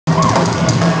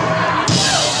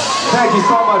Thank you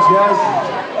so much, guys.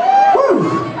 Woo!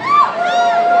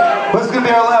 Well, this is gonna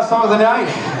be our last song of the night.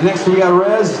 Next we got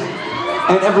Rez.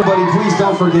 And everybody, please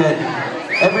don't forget,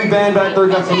 every band back there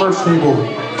got some merch table.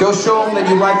 Go show them that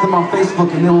you like them on Facebook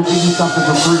and they will give you something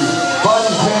for free.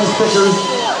 Buttons, pins, stickers.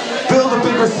 Build a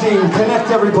bigger scene.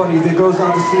 Connect everybody that goes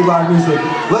out to see live music.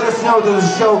 Let us know there's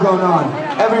a show going on.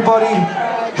 Everybody,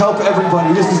 help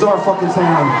everybody. This is our fucking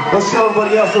town. Let's show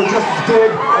everybody else we're just as big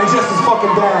and just as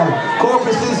fucking bad.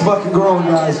 Corpus is fucking growing,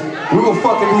 guys. We will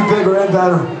fucking be bigger and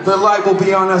better. The light will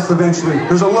be on us eventually.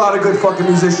 There's a lot of good fucking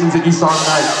musicians that you saw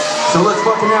tonight. So let's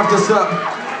fucking amp this up.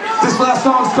 This last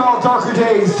song's called Darker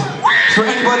Days. For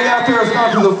anybody out there who's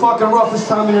gone through the fucking roughest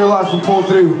time in your life and pulled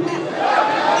through.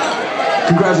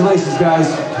 Congratulations, guys.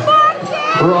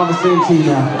 We're on the same team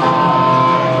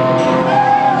now.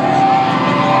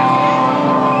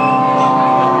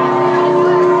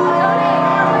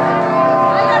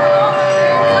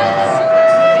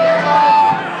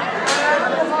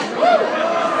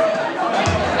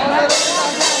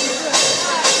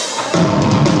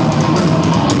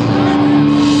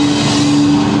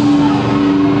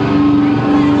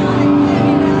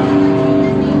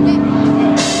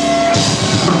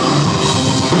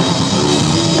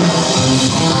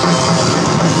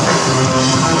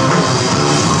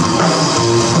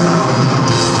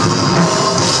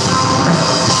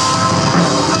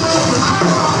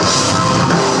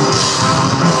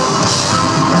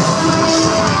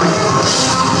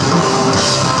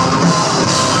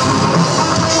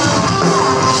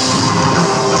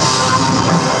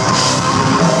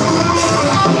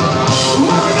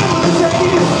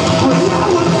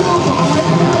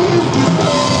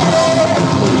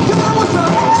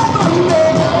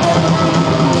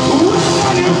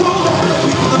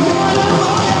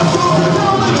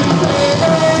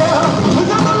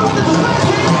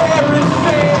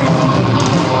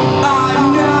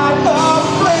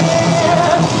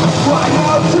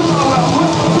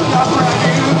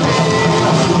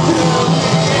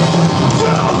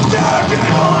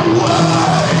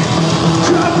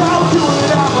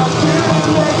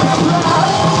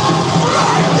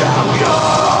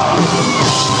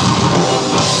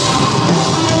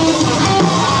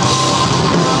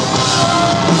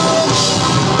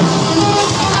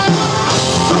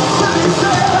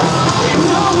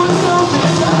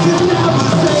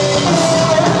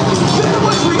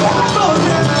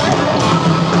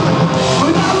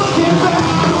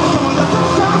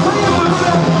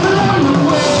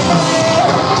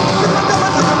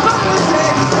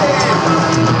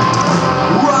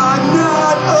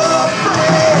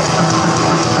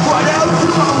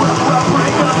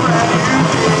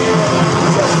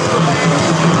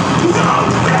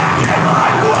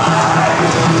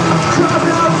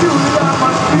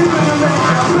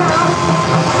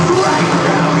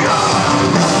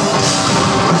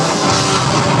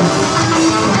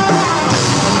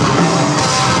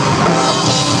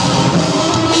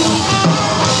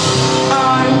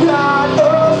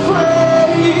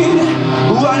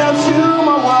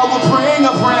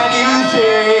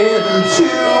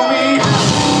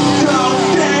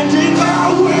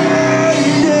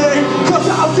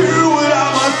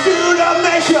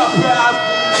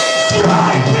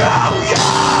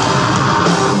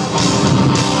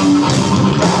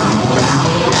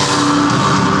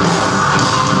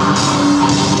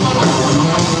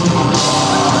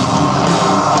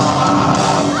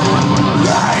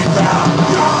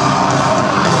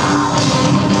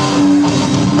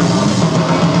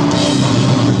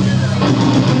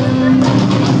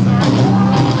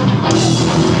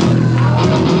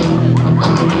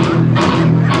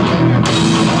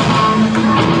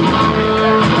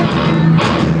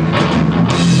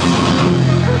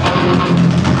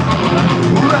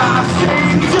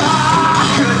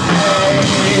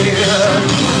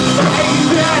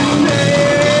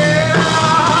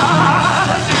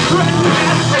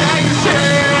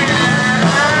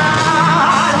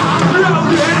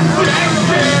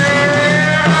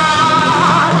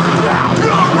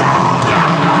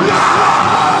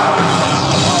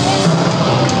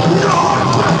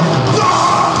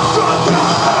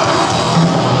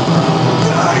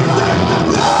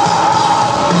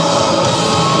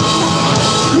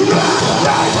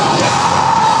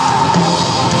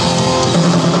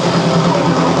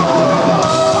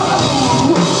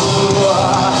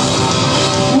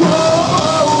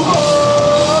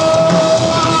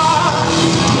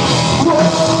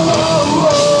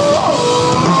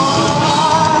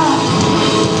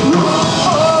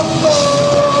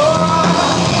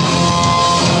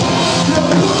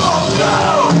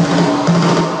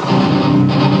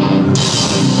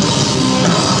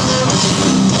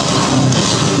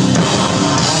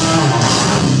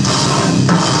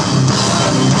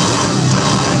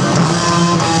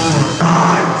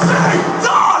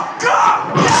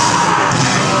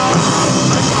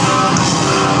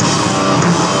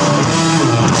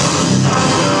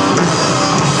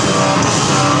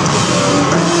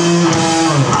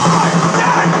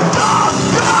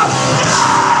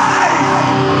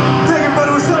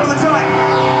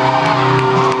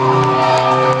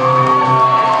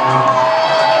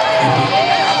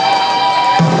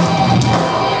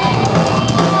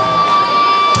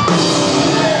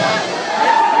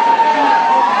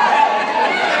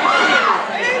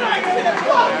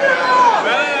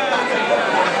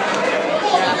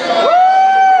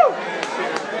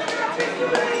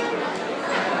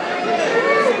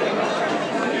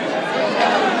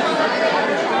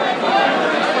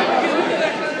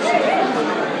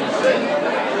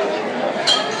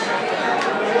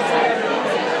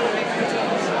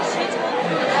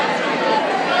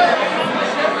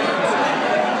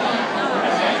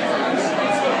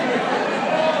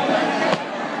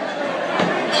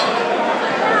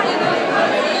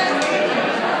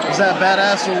 that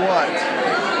badass or what?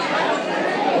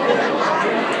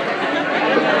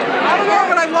 I don't know,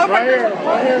 but I love right here.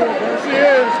 Right here. There she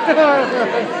is.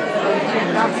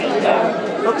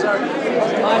 Oops, sorry.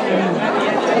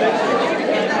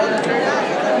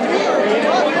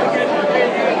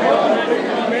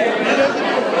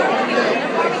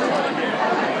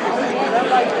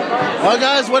 Well,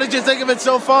 guys, what did you think of it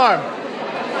so far? It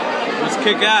was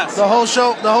kick ass. The whole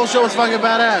show was fucking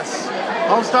badass.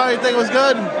 Homestar, you think it was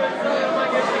good?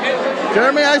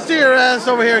 Jeremy, I see your ass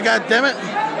over here, goddammit.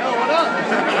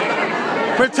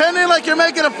 Pretending like you're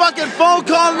making a fucking phone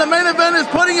call and the main event is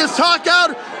putting his talk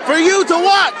out for you to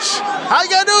watch. I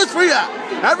got news for you.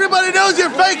 Everybody knows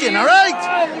you're faking, all right?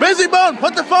 Busy Bone,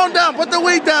 put the phone down, put the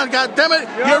weed down, goddammit.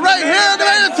 You're right here on the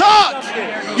main talk.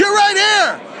 You're right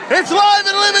here. It's live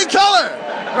in living color,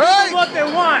 all right? What they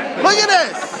want. Look at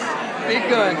this. Big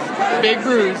guns, big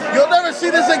bruise. You'll never see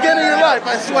this again in your life,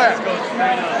 I swear.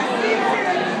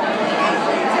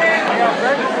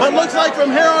 But looks like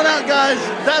from here on out, guys,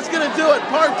 that's going to do it.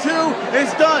 Part 2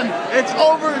 is done. It's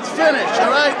over. It's finished, all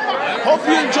right? Hope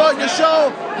you enjoyed the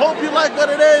show. Hope you like what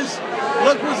it is.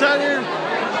 Look who's out here.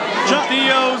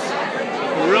 Theo's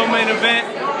real main event.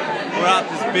 We're out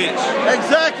this bitch.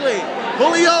 Exactly.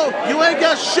 Julio, you ain't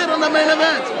got shit on the main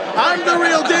event. I'm the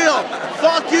real deal.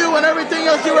 Fuck you and everything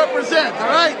else you represent, all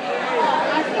right?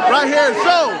 Right here.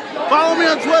 So, follow me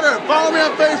on Twitter. Follow me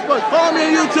on Facebook. Follow me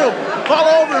on YouTube.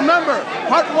 Follow over. Remember,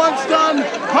 part 1's done.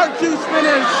 Part 2's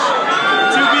finished.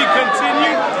 To be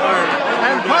continued.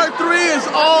 And part 3 is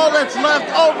all that's left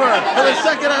over for the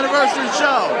 2nd anniversary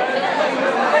show.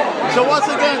 So once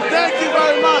again, thank you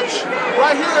very much.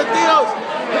 Right here at Theo's,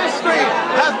 history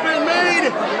has been made,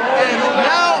 and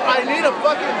now I need a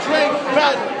fucking drink.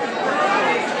 But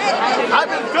I've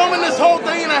been filming this whole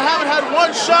thing and I haven't had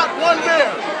one shot, one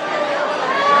beer.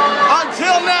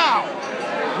 Until now.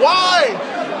 Why?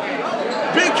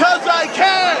 Because I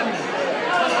can.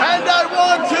 And I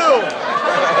want to.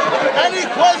 Any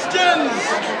questions?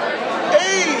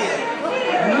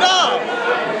 Enough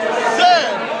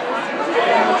said.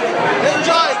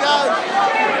 Enjoy, guys.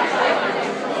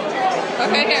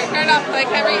 Okay, here, turn it off. I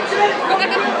can't reach.